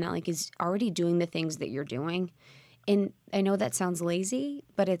friend that like is already doing the things that you're doing, and I know that sounds lazy,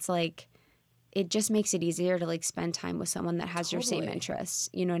 but it's like. It just makes it easier to like spend time with someone that has your same interests.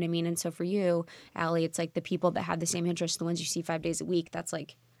 You know what I mean? And so for you, Allie, it's like the people that have the same interests, the ones you see 5 days a week, that's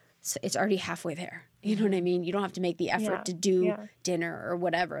like, it's already halfway there. You know what I mean? You don't have to make the effort to do dinner or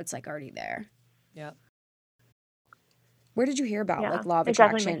whatever. It's like already there. Yep. Where did you hear about like law of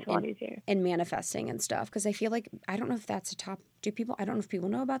attraction and manifesting and stuff? Because I feel like, I don't know if that's a top, I don't know if people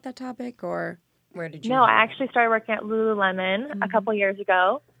know about that topic or. Where did you? No, I actually started working at Lululemon a couple years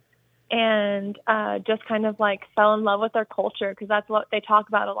ago. And just kind of like fell in love with their culture because that's what they talk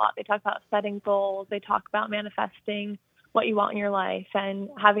about a lot. They talk about setting goals. They talk about manifesting what you want in your life and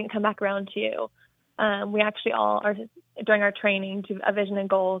having it come back around to you. We actually all are during our training do a vision and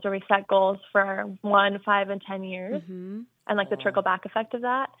goals where we set goals for 1, 5, and 10 years and like the trickle back effect of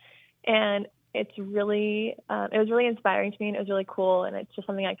that. And it's really, it was really inspiring to me and it was really cool. And it's just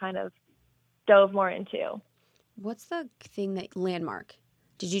something I kind of dove more into. What's the thing that Landmark?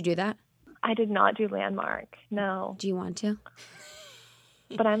 Did you do that? I did not do Landmark, no. Do you want to?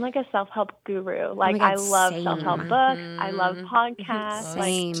 But I'm like a self-help guru. Like, God, I love same. self-help books. I love podcasts.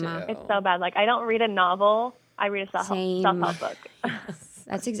 Same. Like, it's so bad. Like, I don't read a novel. I read a self-help book.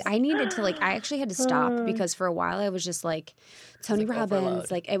 That's I needed to like. I actually had to stop because for a while I was just like Tony Robbins.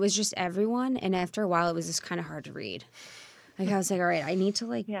 Overload. Like it was just everyone, and after a while it was just kind of hard to read. Like I was like, all right, I need to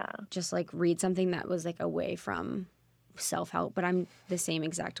like just like read something that was like away from self-help, but I'm the same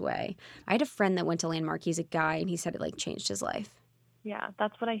exact way. I had a friend that went to Landmark. He's a guy, and he said it like changed his life. Yeah,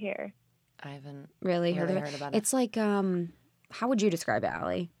 that's what I hear. I haven't really heard about it. It's like, how would you describe it,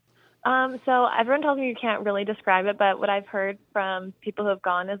 Allie? So everyone tells me you can't really describe it, but what I've heard from people who have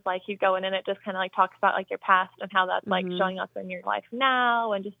gone is like you go in and it just kind of like talks about like your past and how that's like showing up in your life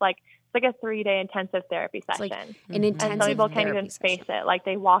now, and just like it's like a 3-day intensive therapy session. Like an intensive and some people can't even face it. Like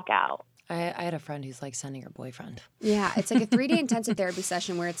they walk out. I had a friend who's like sending her boyfriend. Yeah, it's like a 3-day intensive therapy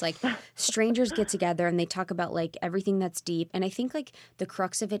session where it's like strangers get together and they talk about like everything that's deep. And I think like the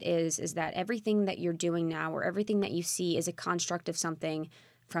crux of it is that everything that you're doing now or everything that you see is a construct of something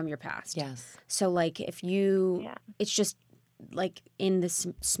from your past. Yes. So like if you, it's just like in the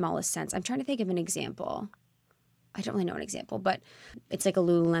smallest sense. I'm trying to think of an example. I don't really know an example, but it's like a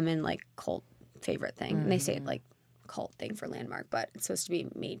Lululemon like cult favorite thing. And they say it like cult thing for Landmark, but it's supposed to be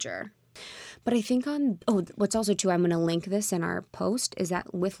major. But I think what's also too, I'm going to link this in our post, is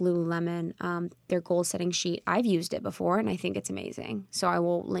that with Lululemon, their goal setting sheet, I've used it before and I think it's amazing. So I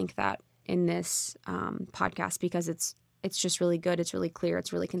will link that in this podcast because it's just really good. It's really clear.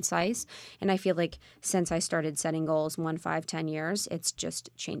 It's really concise. And I feel like since I started setting goals 1, 5, 10 years, it's just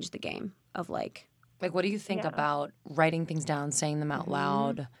changed the game of like what do you think about writing things down, saying them out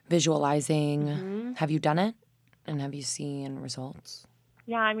loud, visualizing? Have you done it? And have you seen results?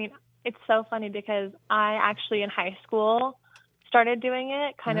 Yeah, I mean, it's so funny because I actually in high school started doing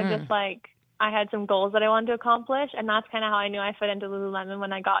it, kind of just like I had some goals that I wanted to accomplish, and that's kind of how I knew I fit into Lululemon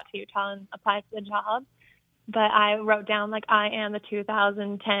when I got to Utah and applied for the job. But I wrote down like I am the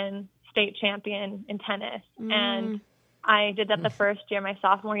 2010 state champion in tennis, and I did that the first year, my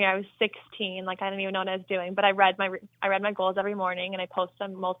sophomore year. I was 16, like I didn't even know what I was doing, but I read my goals every morning and I posted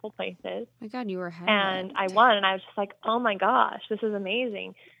them multiple places. My God, you were ahead. And I won, and I was just like, oh my gosh, this is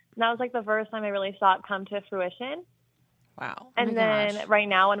amazing. And that was like the first time I really saw it come to fruition. Wow. And then right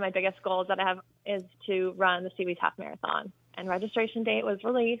now, one of my biggest goals that I have is to run the Seaweeds Half Marathon. And registration date was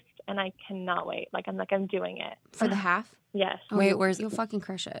released, and I cannot wait. I'm doing it. For the half? Yes. Oh, Wait, you'll fucking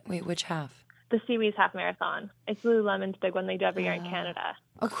crush it. Wait, which half? The Seaweeds Half Marathon. It's Lululemon's big one they do every year in Canada.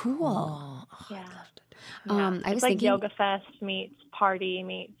 Oh, cool. Oh, Yeah. I was It's like thinking Yoga Fest meets party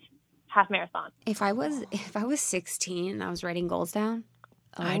meets half marathon. if I was 16 and I was writing goals down,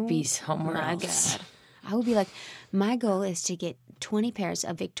 I'd be somewhere my else. God. I would be like, my goal is to get 20 pairs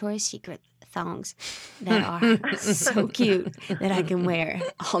of Victoria's Secret thongs that are so cute that I can wear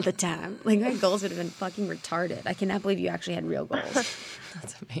all the time. Like my goals would have been fucking retarded. I cannot believe you actually had real goals.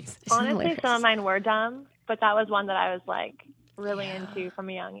 That's amazing. Honestly, hilarious. some of mine were dumb, but that was one that I was like really into from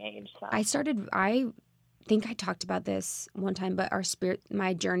a young age. So I think I talked about this one time, but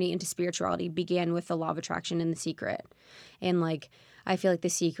my journey into spirituality began with the law of attraction and The Secret. And like, I feel like The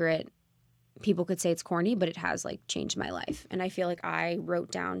Secret, people could say it's corny, but it has like changed my life. And I feel like I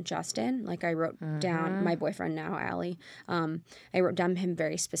wrote down Justin, like I wrote down my boyfriend now, Allie. I wrote down him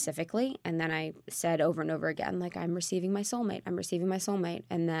very specifically. And then I said over and over again, like, I'm receiving my soulmate. I'm receiving my soulmate.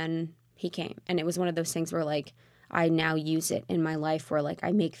 And then he came. And it was one of those things where like, I now use it in my life where like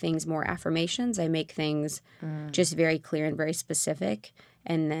I make things more affirmations. I make things just very clear and very specific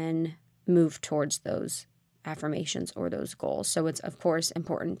and then move towards those affirmations or those goals. So it's of course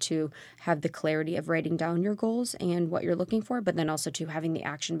important to have the clarity of writing down your goals and what you're looking for, but then also to having the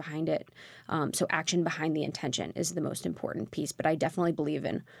action behind it. So action behind the intention is the most important piece, but I definitely believe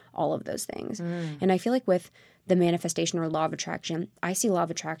in all of those things. And I feel like with the manifestation or law of attraction, I see law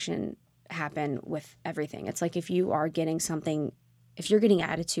of attraction happen with everything. It's like if you are getting something, if you're getting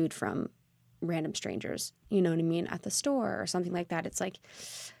attitude from random strangers, you know what I mean, at the store or something like that, it's like,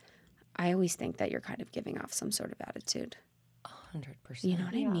 I always think that you're kind of giving off some sort of attitude. 100%. You know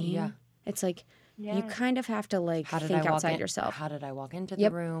what I mean? Yeah. It's like you kind of have to like think outside yourself. How did I walk into the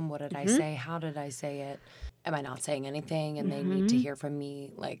room? What did I say? How did I say it? Am I not saying anything? And they need to hear from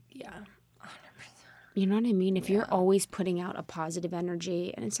me. Like, yeah. You know what I mean? If you're always putting out a positive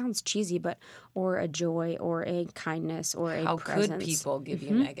energy, and it sounds cheesy, but or a joy or a kindness or a How presence. could people give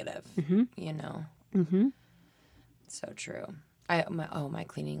you negative? You know? So true. My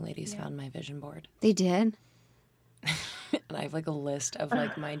cleaning ladies found my vision board. They did? And I have like a list of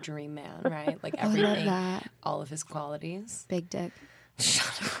like my dream man, right? Like I love everything, that. all of his qualities. Big dick. Just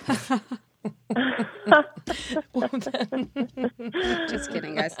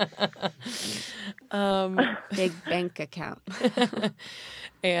kidding, guys. Big bank account.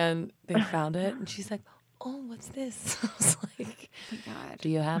 And they found it, and she's like, "Oh, what's this?" I was like, Oh my God. "Do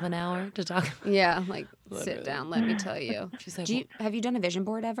you have an hour to talk?" Yeah, like sit down. Let me tell you. She's like, Have you done a vision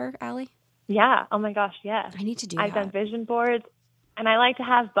board ever, Allie? yeah. Oh my gosh, yes. I need to do I've that. done vision boards, and I like to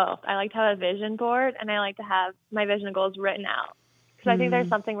have both. I like to have a vision board, and I like to have my vision and goals written out. Because I think there's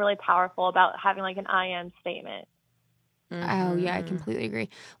something really powerful about having like an I am statement. Oh, yeah, I completely agree.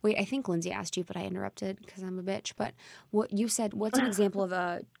 Wait, I think Lindsay asked you, but I interrupted because I'm a bitch. But what you said, what's an example of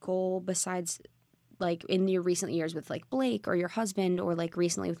a goal besides like in your recent years with like Blake or your husband or like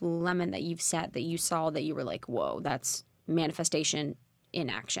recently with Lululemon that you've set that you saw that you were like, whoa, that's manifestation in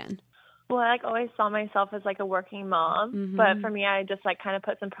action? Well, I like always saw myself as like a working mom, but for me, I just like kind of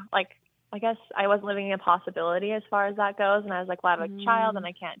put some like I guess I wasn't living in a possibility as far as that goes. And I was like, well, I have a child and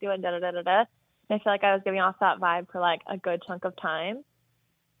I can't do it, da-da-da-da-da. And I feel like I was giving off that vibe for like a good chunk of time.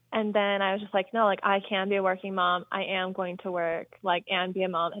 And then I was just like, no, like I can be a working mom. I am going to work like and be a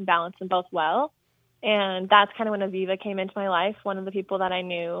mom and balance them both well. And that's kind of when Aviva came into my life. One of the people that I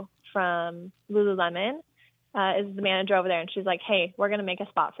knew from Lululemon is the manager over there. And she's like, hey, we're going to make a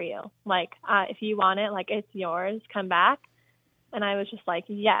spot for you. Like, if you want it, like it's yours, come back. And I was just like,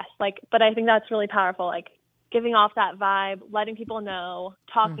 yes. Like, but I think that's really powerful. Like giving off that vibe, letting people know,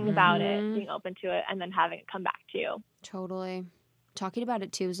 talking about it, being open to it, and then having it come back to you. Totally. Talking about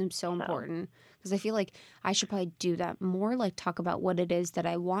it too is so important because I feel like I should probably do that more, like talk about what it is that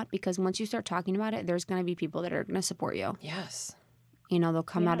I want, because once you start talking about it, there's going to be people that are going to support you. Yes. You know, they'll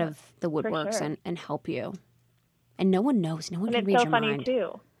come out of the woodworks sure. and help you. And no one knows. No one And can it's read so your funny mind.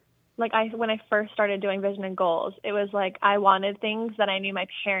 too. Like when I first started doing vision and goals, it was like I wanted things that I knew my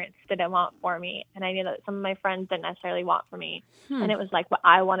parents didn't want for me, and I knew that some of my friends didn't necessarily want for me. And it was like what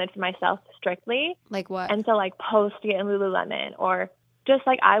I wanted for myself strictly. Like what? And so like posting it in Lululemon, or just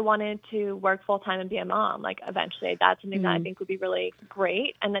like I wanted to work full time and be a mom. Like eventually that's something that I think would be really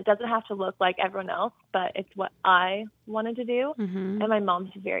great. And it doesn't have to look like everyone else, but it's what I wanted to do. And my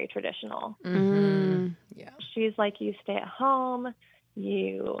mom's very traditional. Yeah. She's like, you stay at home,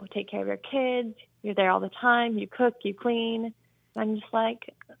 you take care of your kids, you're there all the time, you cook, you clean. I'm just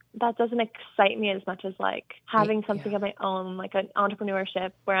like, that doesn't excite me as much as like having something of my own, like an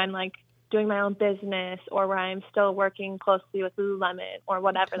entrepreneurship where I'm like doing my own business, or where I'm still working closely with Lululemon, or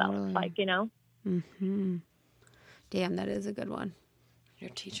whatever that looks like, you know? Damn, that is a good one. You're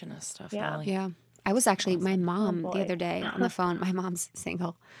teaching us stuff, Yeah. Allie. Yeah. I was actually, my mom boy. the other day on the phone, my mom's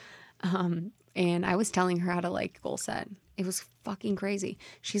single. And I was telling her how to like goal set. It was fucking crazy.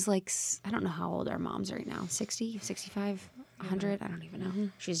 She's like, I don't know how old our moms are right now, 60, 65, 100. I don't even know.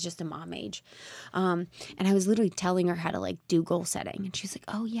 She's just a mom age. And I was literally telling her how to like do goal setting. And she's like,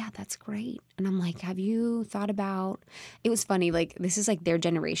 oh yeah, that's great. And I'm like, have you thought about, it was funny. Like this is like their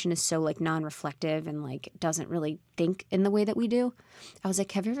generation is so like non-reflective and like doesn't really think in the way that we do. I was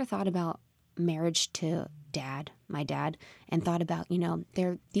like, have you ever thought about marriage to my dad, and thought about, you know,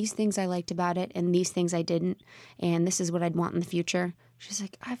 there are these things I liked about it and these things I didn't, and this is what I'd want in the future. She's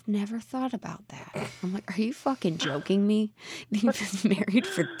like, I've never thought about that. I'm like, are you fucking joking me? You've been married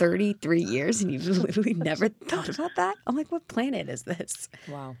for 33 years and you've literally never thought about that? I'm like, what planet is this?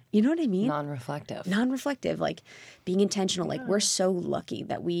 Wow. You know what I mean? Non-reflective. Non-reflective, like being intentional. Like we're so lucky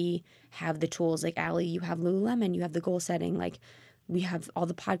that we have the tools. Like Allie, you have Lululemon, you have the goal setting, like we have all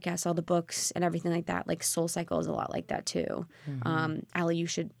the podcasts, all the books, and everything like that. Like Soul Cycle is a lot like that too. Allie, you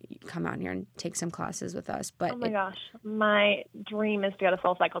should come out here and take some classes with us. But Oh my gosh, my dream is to go to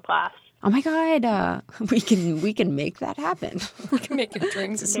Soul Cycle class. oh my God, we can make that happen. We can make your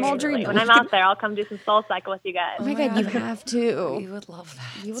dreams. It's a small dream. Seriously. that When we I'm can- out there, I'll come do some Soul Cycle with you guys. Oh my God, you have to. We would love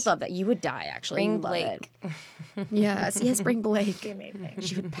that. You would love that. You would die, actually. Bring You would love Blake. it. Yes, bring Blake. Amazing.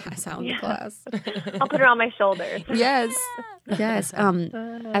 She would pass out in the class. I'll put her on my shoulders. Yes. Yes.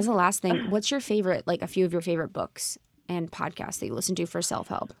 As a last thing, what's your favorite, like a few of your favorite books and podcasts that you listen to for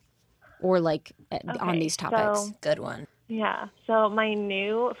self-help or like on these topics? So, Good one. yeah. So my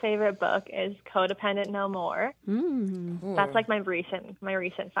new favorite book is Codependent No More. That's like my recent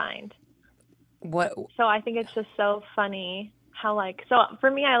find. What? So I think it's just so funny how like, so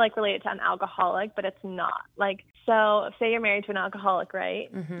for me, I like relate it to an alcoholic, but it's not. Like, so say you're married to an alcoholic, right?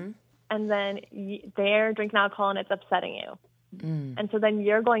 And then they're drinking alcohol and it's upsetting you. And so then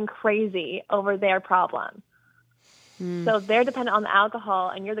you're going crazy over their problem. So they're dependent on the alcohol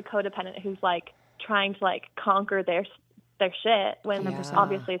and you're the codependent who's like trying to like conquer their shit when 100%.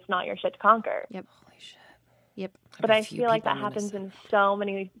 obviously it's not your shit to conquer. Yep. Holy shit. Yep. But a I few feel like people that I'm gonna happens say. in so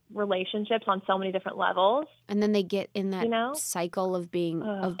many relationships on so many different levels. And then they get in that You know? cycle of being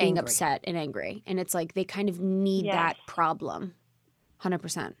Angry. upset and angry. And it's like they kind of need Yes. that problem.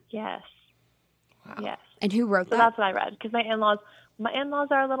 100%. Yes. Wow. Yes. And who wrote So that? that's what I read because my in-laws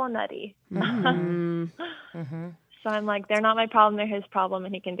are a little nutty. So I'm like, they're not my problem, they're his problem,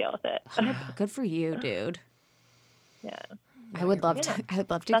 and he can deal with it. Good for you, dude. Yeah. I would love to. I'd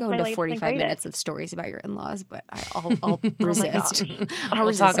love to That's go my into latest 45 and minutes of stories about your in-laws, but I'll resist. I'll We'll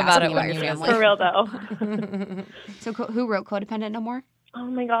resist talk about asking it when your you visit. family. For real though. So who wrote Codependent No More? Oh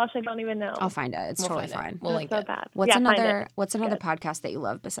my gosh, I don't even know. I'll find it. It's We'll totally find it. fine. We'll That's link so it. bad. What's Yeah, find another it. What's another podcast that you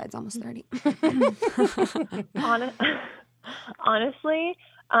love besides Almost 30? Honestly,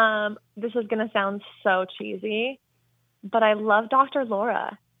 this is gonna sound so cheesy, but I love Dr.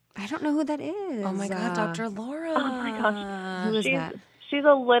 Laura. I don't know who that is. Oh my God, Dr. Laura. Oh my gosh. Who is she's that? she's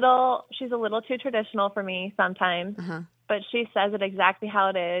a little too traditional for me sometimes. Uh-huh. but she says it exactly how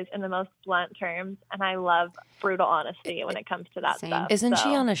it is in the most blunt terms, and I love brutal honesty when it comes to that Same. stuff. Isn't she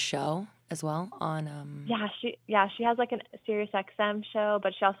So- on a show as well? On Yeah, she has like a Sirius XM show,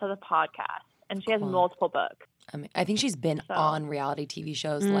 but she also has a podcast, and she has Cool. multiple books. I think she's been So- on reality TV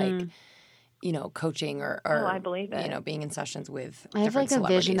shows like, you know, coaching or I believe you it. know, being in sessions with I have different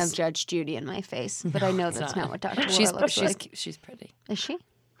like a vision of celebrities. Judge Judy in my face, but I know it's that's not what Dr. Laura She's looks she's like. she's pretty, Is she?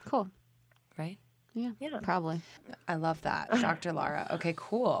 Cool. right? Yeah, Yeah. probably. I love that, Dr. Laura. Okay,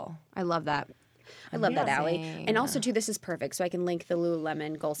 cool. I love that. I love that, Allie. Amazing. And also, too, this is perfect. So I can link the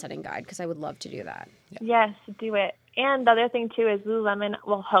Lululemon goal setting guide because I would love to do that. Yes, do it. And the other thing too is Lululemon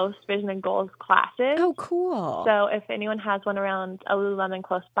will host Vision and Goals classes. Oh, cool. So if anyone has one around a Lululemon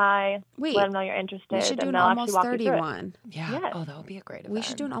close by, Wait, let them know you're interested. we should do and an they'll almost actually walk 30 you through it. one. Yeah. Yes. Oh, that would be a great event. We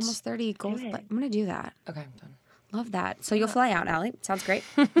should do an almost 30 goals. it. I'm going to do that. Okay, done. Love that. So you'll fly out, Allie. Sounds great.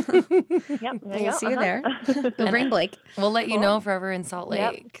 Yep, there you We'll go. see you there. You'll bring Blake. We'll let you know if we're ever in Salt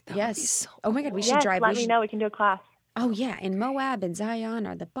Yep. Lake. That would be Yes. so Oh my God, we should Yes, drive. let We me should- know. We can do a class. Oh yeah, and Moab and Zion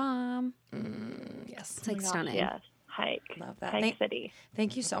are the bomb. yes. It's like Oh my gosh, stunning. Yes, hike. Love that. Hike City.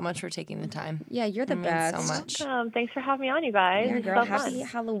 Thank you so much for taking the time. Yeah, you're the It means best. so much. Thanks for having me on, you guys. Yeah, It's girl. so Happy fun.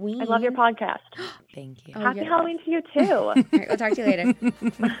 Halloween. I love your podcast. Thank you. Oh, Happy you're the Halloween to you too. All right, we'll talk to you later.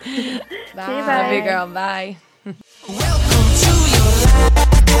 See you, Love you, bye. girl. Bye. Welcome to